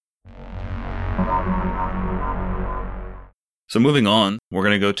So moving on, we're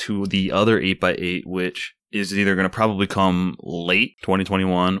going to go to the other 8x8, which is either going to probably come late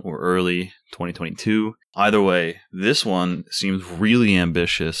 2021 or early 2022. Either way, this one seems really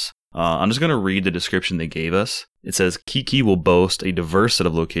ambitious. I'm just going to read the description they gave us. It says, Kiki will boast a diverse set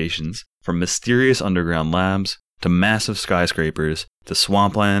of locations, from mysterious underground labs, to massive skyscrapers, to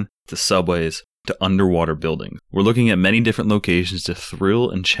swampland, to subways, to underwater buildings. We're looking at many different locations to thrill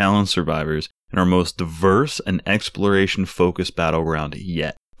and challenge survivors in our most diverse and exploration-focused battleground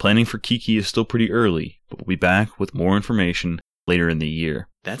yet. Planning for Kiki is still pretty early, but we'll be back with more information later in the year.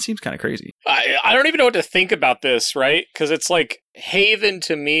 That seems kind of crazy. I don't even know what to think about this, right? Because it's like Haven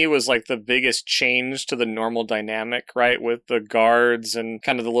to me was like the biggest change to the normal dynamic, right? With the guards and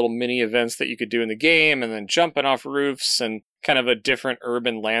kind of the little mini events that you could do in the game and then jumping off roofs and kind of a different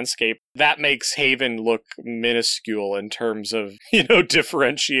urban landscape. That makes Haven look minuscule in terms of,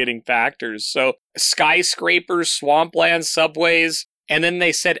 differentiating factors. So skyscrapers, swamplands, subways, and then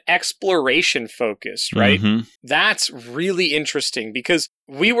they said exploration focused, right? Mm-hmm. That's really interesting because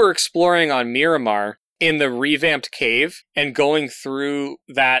we were exploring on Miramar in the revamped cave and going through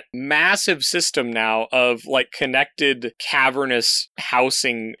that massive system now of like connected cavernous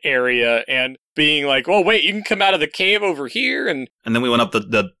housing area and being like, oh, wait, you can come out of the cave over here. And then we went up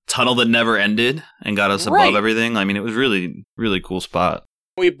the tunnel that never ended and got us above everything. I mean, it was really, really cool spot.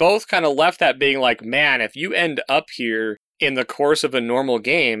 We both kind of left that being like, man, if you end up here in the course of a normal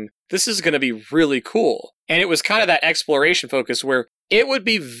game, this is going to be really cool. And it was kind of that exploration focus where it would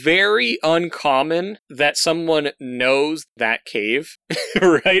be very uncommon that someone knows that cave,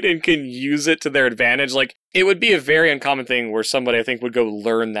 right? And can use it to their advantage. Like, it would be a very uncommon thing where somebody, I think, would go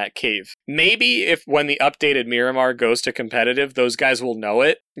learn that cave. Maybe if when the updated Miramar goes to competitive, those guys will know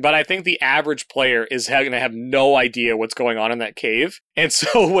it. But I think the average player is going to have no idea what's going on in that cave. And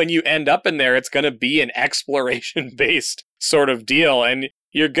so when you end up in there, it's going to be an exploration-based sort of deal. And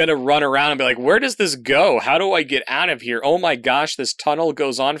you're going to run around and be like, where does this go? How do I get out of here? Oh my gosh, this tunnel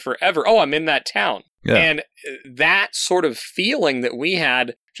goes on forever. Oh, I'm in that town. Yeah. And that sort of feeling that we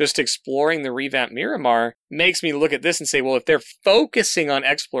had just exploring the revamped Miramar makes me look at this and say, well, if they're focusing on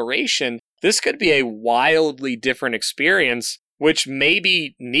exploration, this could be a wildly different experience, which may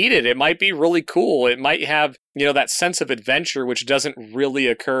be needed. It might be really cool. It might have, that sense of adventure, which doesn't really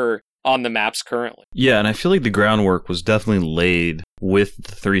occur on the maps currently. Yeah, and I feel like the groundwork was definitely laid with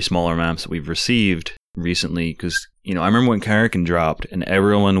the 3 smaller maps that we've received recently, because, I remember when Karakin dropped and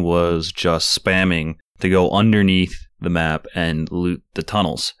everyone was just spamming to go underneath the map and loot the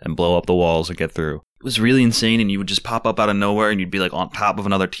tunnels and blow up the walls and get through. It was really insane, and you would just pop up out of nowhere and you'd be like on top of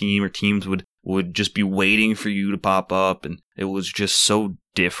another team, or teams would just be waiting for you to pop up, and it was just so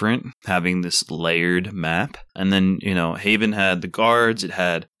different having this layered map. And then, Haven had the guards, it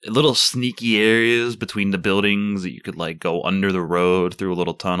had little sneaky areas between the buildings that you could like go under the road through a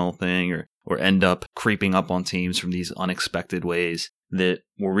little tunnel thing, or end up creeping up on teams from these unexpected ways that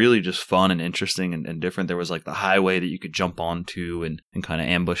were really just fun and interesting and different. There was like the highway that you could jump onto and kind of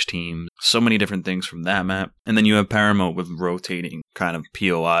ambush teams. So many different things from that map. And then you have Paramount with rotating kind of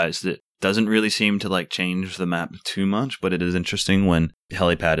POIs that doesn't really seem to like change the map too much, but it is interesting when the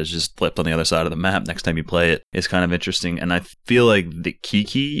helipad is just flipped on the other side of the map next time you play it. It's kind of interesting. And I feel like the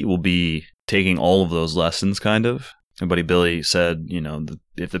Kiki will be taking all of those lessons kind of. My buddy Billy said,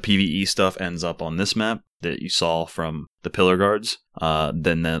 if the PvE stuff ends up on this map that you saw from the Pillar Guards,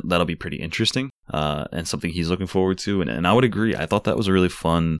 then that'll be pretty interesting and something he's looking forward to. And I would agree. I thought that was a really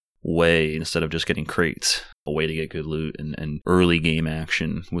fun way, instead of just getting crates, a way to get good loot, and early game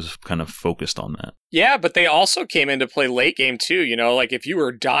action was kind of focused on that. Yeah, but they also came into play late game too, like if you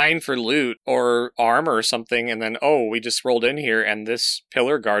were dying for loot or armor or something, and then, we just rolled in here and this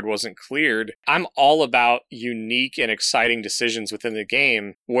pillar guard wasn't cleared. I'm all about unique and exciting decisions within the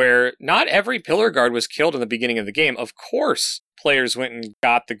game where not every pillar guard was killed in the beginning of the game. Of course, players went and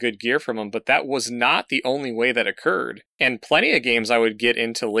got the good gear from them, but that was not the only way that occurred. And plenty of games I would get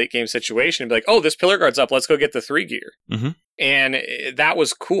into late game situation and be like, oh, this pillar guard's up, let's go get the 3 gear. Mm-hmm. And that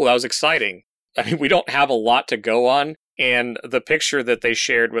was cool. That was exciting. I mean, we don't have a lot to go on. And the picture that they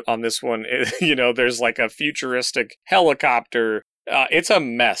shared on this one, there's like a futuristic helicopter. It's a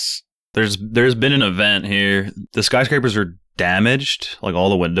mess. There's been an event here. The skyscrapers are damaged. Like all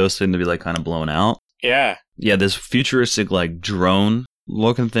the windows seem to be like kind of blown out. Yeah. Yeah, this futuristic like drone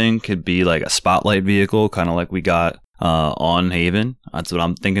looking thing could be like a spotlight vehicle, kind of like we got on Haven. That's what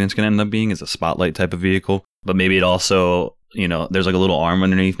I'm thinking it's going to end up being, is a spotlight type of vehicle. But maybe it also, there's like a little arm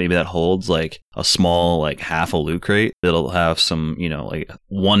underneath. Maybe that holds like a small, like half a loot crate. It'll have some, like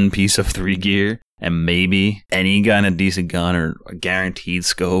 1 piece of 3 gear. and maybe any kind of decent gun or a guaranteed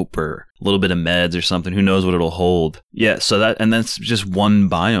scope or a little bit of meds or something. Who knows what it'll hold? Yeah, so that's just one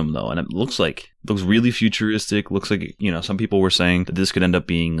biome though, and it looks really futuristic. Looks like, some people were saying that this could end up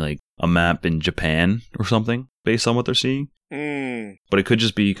being like a map in Japan or something based on what they're seeing. But it could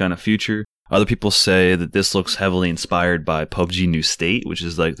just be kind of future. Other people say that this looks heavily inspired by PUBG New State, which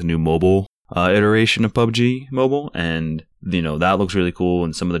is like the new mobile iteration of PUBG Mobile, and that looks really cool.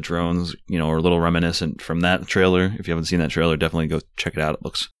 And some of the drones, are a little reminiscent from that trailer. If you haven't seen that trailer, definitely go check it out. It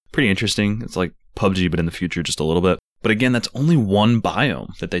looks pretty interesting. It's like PUBG, but in the future, just a little bit. But again, that's only one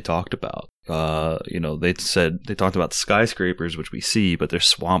biome that they talked about. They talked about skyscrapers, which we see, but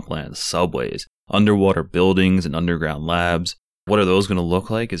there's swamplands, subways, underwater buildings, and underground labs. What are those going to look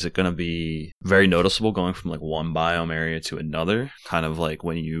like? Is it going to be very noticeable going from like one biome area to another? Kind of like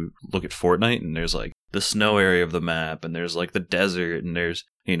when you look at Fortnite and there's like the snow area of the map, and there's like the desert, and there's,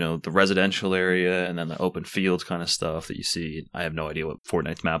 the residential area, and then the open fields kind of stuff that you see. I have no idea what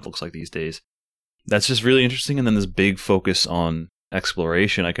Fortnite's map looks like these days. That's just really interesting. And then this big focus on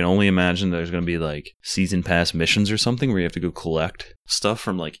exploration. I can only imagine there's going to be like season pass missions or something where you have to go collect stuff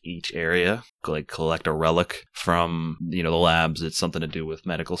from like each area, like collect a relic from, the labs. It's something to do with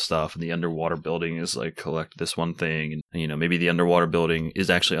medical stuff. And the underwater building is like collect this one thing. And, maybe the underwater building is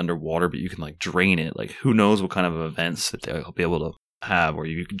actually underwater, but you can like drain it. Like who knows what kind of events that they'll be able to have where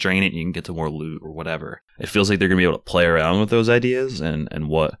you can drain it and you can get to more loot or whatever. It feels like they're going to be able to play around with those ideas and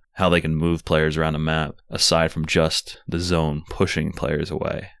how they can move players around a map aside from just the zone pushing players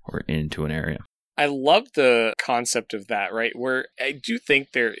away or into an area. I love the concept of that, right? Where I do think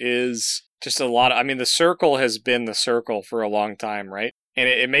there is just a lot of, the circle has been the circle for a long time, right? And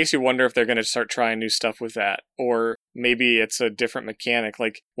it makes you wonder if they're going to start trying new stuff with that, or maybe it's a different mechanic.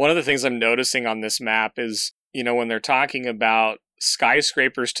 Like one of the things I'm noticing on this map is, when they're talking about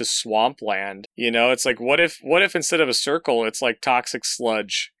skyscrapers to swampland, it's like, what if instead of a circle, it's like toxic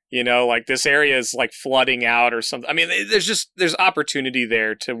sludge? Like this area is like flooding out or something. There's opportunity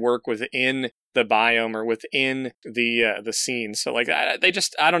there to work within the biome or within the scene. So like I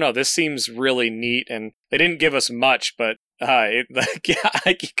don't know. This seems really neat, and they didn't give us much, but I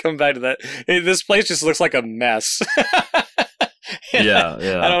can come back to that. This place just looks like a mess. Yeah.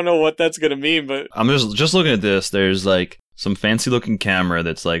 I don't know what that's gonna mean, but I'm just looking at this. There's like some fancy looking camera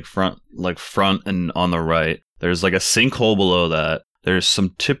that's like front and on the right. There's like a sinkhole below that. There's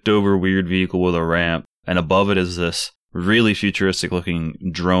some tipped over weird vehicle with a ramp, and above it is this really futuristic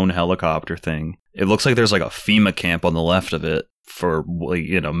looking drone helicopter thing. It looks like there's like a FEMA camp on the left of it for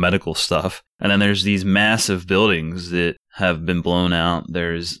medical stuff. And then there's these massive buildings that have been blown out.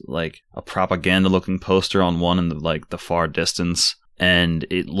 There's like a propaganda looking poster on one in the far distance. And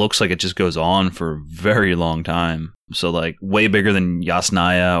it looks like it just goes on for a very long time. So like way bigger than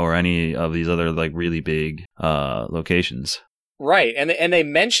Yasnaya or any of these other like really big locations. Right, and they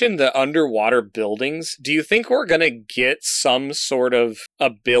mentioned the underwater buildings. Do you think we're going to get some sort of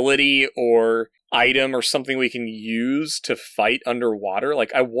ability or item or something we can use to fight underwater?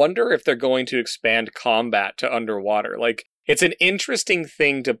 Like, I wonder if they're going to expand combat to underwater. Like, it's an interesting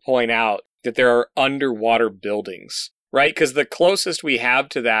thing to point out that there are underwater buildings, right? Because the closest we have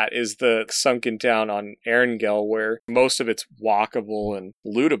to that is the sunken town on Erangel, where most of it's walkable and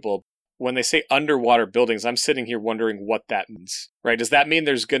lootable. When they say underwater buildings, I'm sitting here wondering what that means, right? Does that mean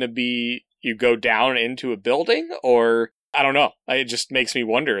there's going to be, you go down into a building, or I don't know. It just makes me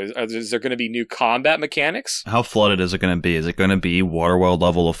wonder, is there going to be new combat mechanics? How flooded is it going to be? Is it going to be water world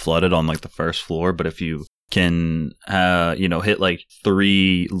level of flooded on like the first floor? But if you can, hit like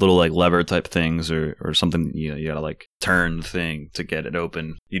 3 little like lever type things or something, you gotta like turn the thing to get it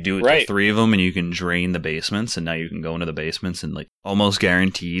open. You do it to 3 of them and you can drain the basements, and now you can go into the basements and like almost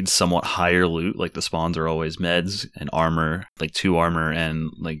guaranteed somewhat higher loot. Like the spawns are always meds and armor, like 2 armor, and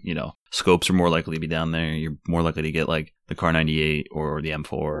like, scopes are more likely to be down there. You're more likely to get like the Kar 98 or the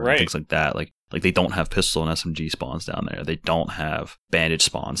M4 and things like that. Like they don't have pistol and SMG spawns down there. They don't have bandage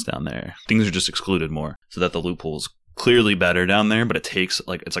spawns down there. Things are just excluded more so that the loot pool is clearly better down there, but it takes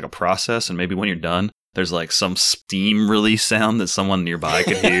like, it's like a process. And maybe when you're done, there's like some steam release sound that someone nearby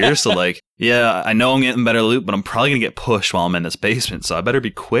could hear. So like, yeah, I know I'm getting better loot, but I'm probably going to get pushed while I'm in this basement. So I better be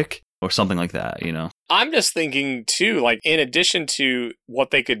quick or something like that, I'm just thinking too, like in addition to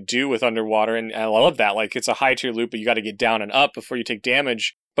what they could do with underwater, and I love that, like it's a high tier loot, but you got to get down and up before you take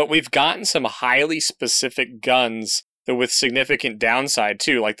damage. But we've gotten some highly specific guns that with significant downside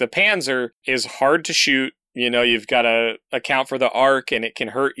too. Like the Panzer is hard to shoot. You've got to account for the arc, and it can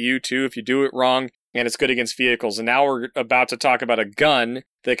hurt you too if you do it wrong. And it's good against vehicles. And now we're about to talk about a gun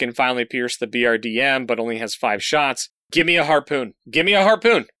that can finally pierce the BRDM, but only has 5 shots. Give me a harpoon. Give me a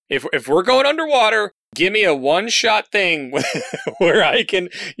harpoon. If we're going underwater, give me a one-shot thing where I can,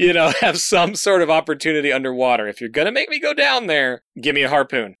 have some sort of opportunity underwater. If you're going to make me go down there, give me a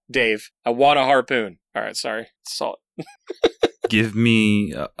harpoon, Dave. I want a harpoon. All right, sorry. Saw it. Give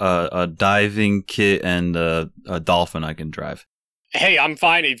me a diving kit and a dolphin I can drive. Hey, I'm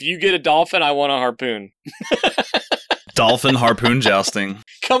fine. If you get a dolphin, I want a harpoon. Dolphin harpoon jousting.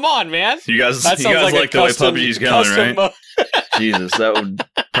 Come on, man. You guys like the way PUBG's going, right? Jesus, that would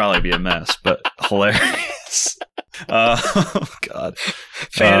probably be a mess, but hilarious. Oh, God.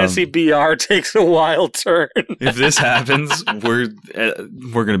 Fantasy BR takes a wild turn. If this happens, we're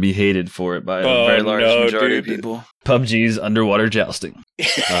going to be hated for it by a very large majority of people. PUBG's underwater jousting.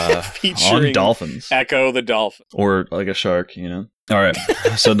 Featuring on dolphins. Echo the dolphin. Or like a shark, All right.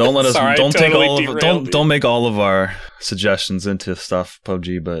 So don't let us don't make all of our suggestions into stuff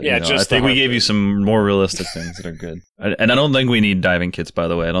PUBG, but I think we gave you some more realistic things that are good. And I don't think we need diving kits, by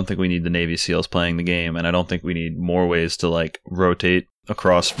the way. I don't think we need the Navy SEALs playing the game, and I don't think we need more ways to rotate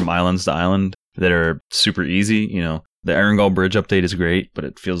across from islands to island that are super easy. The Erangel Bridge update is great, but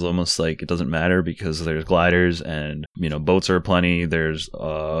it feels almost like it doesn't matter because there's gliders and, boats are plenty. There's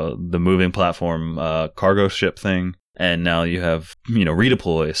the moving platform cargo ship thing, and now you have,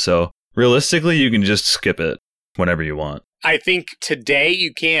 redeploy. So realistically, you can just skip it whenever you want. I think today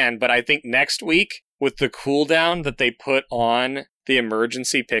you can, but I think next week with the cooldown that they put on the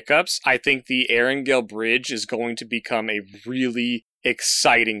emergency pickups, I think the Erangel Bridge is going to become a really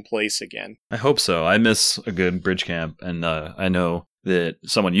exciting place again. I hope so. I miss a good bridge camp, and I know that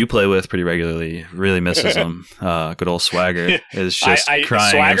someone you play with pretty regularly really misses them. Good old Swagger is just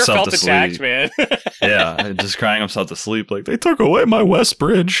crying Swagger himself felt to attacked, sleep. Man. Yeah, just crying himself to sleep. Like, they took away my west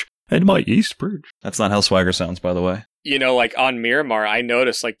bridge and my east bridge. That's not how Swagger sounds, by the way. On Miramar, I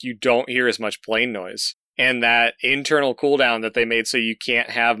noticed you don't hear as much plane noise. And that internal cooldown that they made so you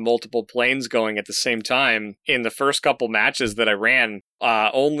can't have multiple planes going at the same time, in the first couple matches that I ran,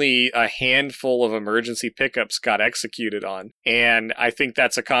 only a handful of emergency pickups got executed on. And I think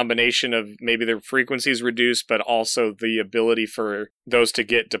that's a combination of maybe their frequencies reduced, but also the ability for those to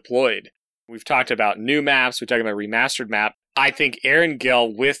get deployed. We've talked about new maps. We've talked about remastered map. I think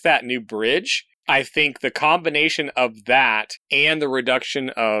Erangel, with that new bridge, I think the combination of that and the reduction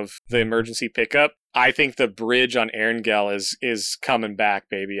of the emergency pickup, I think the bridge on Erangel is coming back,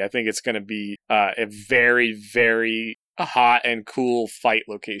 baby. I think it's going to be a very, very hot and cool fight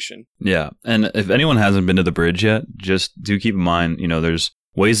location. Yeah, and if anyone hasn't been to the bridge yet, just do keep in mind, there's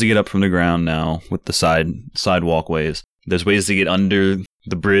ways to get up from the ground now with the side walkways. There's ways to get under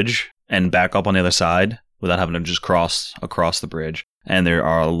the bridge and back up on the other side without having to just cross across the bridge. And there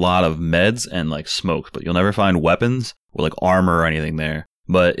are a lot of meds and smokes, but you'll never find weapons or armor or anything there.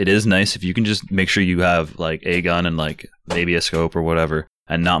 But it is nice if you can just make sure you have a gun and maybe a scope or whatever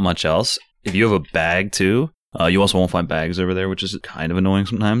and not much else. If you have a bag too, you also won't find bags over there, which is kind of annoying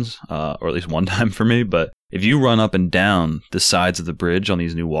sometimes, or at least one time for me. But if you run up and down the sides of the bridge on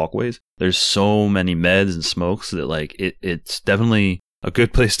these new walkways, there's so many meds and smokes that it's definitely a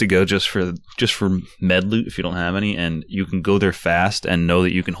good place to go just for med loot if you don't have any, and you can go there fast and know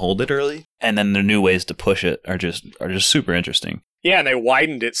that you can hold it early. And then the new ways to push it are just super interesting. Yeah, and they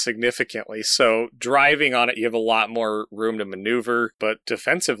widened it significantly. So driving on it, you have a lot more room to maneuver, but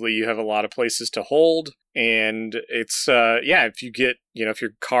defensively, you have a lot of places to hold. And it's, if you get, if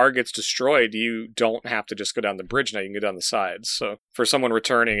your car gets destroyed, you don't have to just go down the bridge now, you can go down the sides. So for someone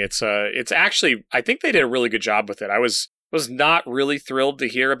returning, it's actually, I think they did a really good job with it. I was not really thrilled to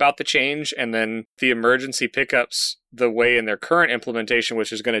hear about the change, and then the emergency pickups, the way in their current implementation,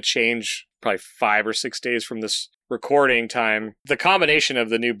 which is going to change probably 5 or 6 days from this recording time, the combination of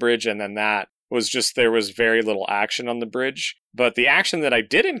the new bridge and then that was just, there was very little action on the bridge. But the action that I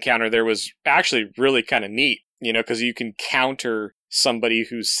did encounter there was actually really kind of neat, because you can counter somebody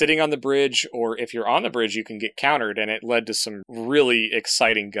who's sitting on the bridge, or if you're on the bridge, you can get countered, and it led to some really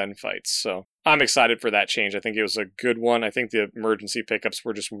exciting gunfights. So I'm excited for that change. I think it was a good one. I think the emergency pickups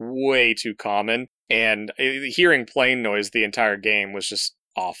were just way too common, and hearing plane noise the entire game was just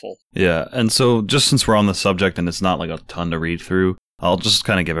awful. Yeah, and so just since we're on the subject and it's not a ton to read through, I'll just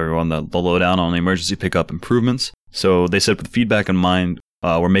kind of give everyone the lowdown on the emergency pickup improvements. So they said, with feedback in mind,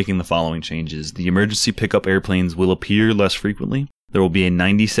 we're making the following changes. The emergency pickup airplanes will appear less frequently. There will be a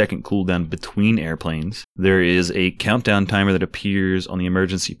 90-second cooldown between airplanes. There is a countdown timer that appears on the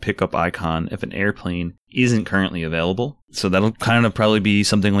emergency pickup icon if an airplane isn't currently available. So that'll kind of probably be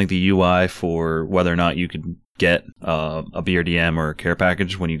something like the UI for whether or not you can get a BRDM or a care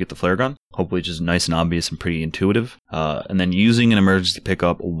package when you get the flare gun. Hopefully it's just nice and obvious and pretty intuitive. And then using an emergency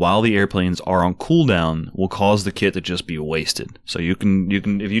pickup while the airplanes are on cooldown will cause the kit to just be wasted. So you can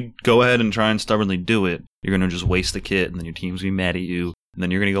if you go ahead and try and stubbornly do it, you're going to just waste the kit, and then your team's going to be mad at you. And then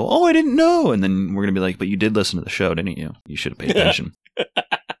you're going to go, oh, I didn't know. And then we're going to be like, but you did listen to the show, didn't you? You should have paid attention.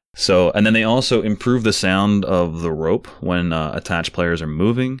 So, and then they also improve the sound of the rope when attached players are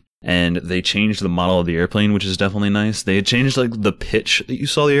moving. And they changed the model of the airplane, which is definitely nice. They had changed like the pitch that you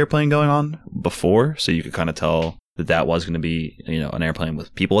saw the airplane going on before. So you could kind of tell that was going to be, an airplane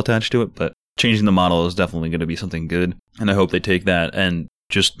with people attached to it. But changing the model is definitely going to be something good. And I hope they take that and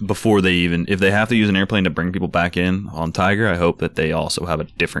just before they even, if they have to use an airplane to bring people back in on Tiger, I hope that they also have a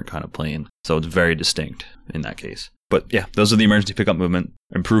different kind of plane. So it's very distinct in that case. But yeah, those are the emergency pickup movement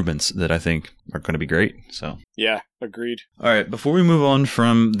improvements that I think are going to be great. So yeah, agreed. All right, before we move on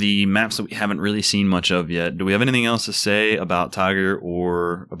from the maps that we haven't really seen much of yet, do we have anything else to say about Tiger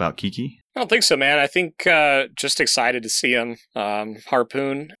or about Kiki? I don't think so, man. I think just excited to see him.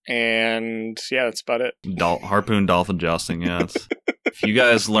 Harpoon, and yeah, that's about it. Harpoon dolphin jousting, yeah. If you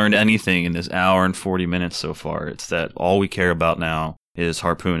guys learned anything in this hour and 40 minutes so far, it's that all we care about now is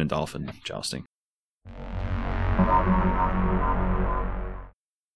harpoon and dolphin jousting.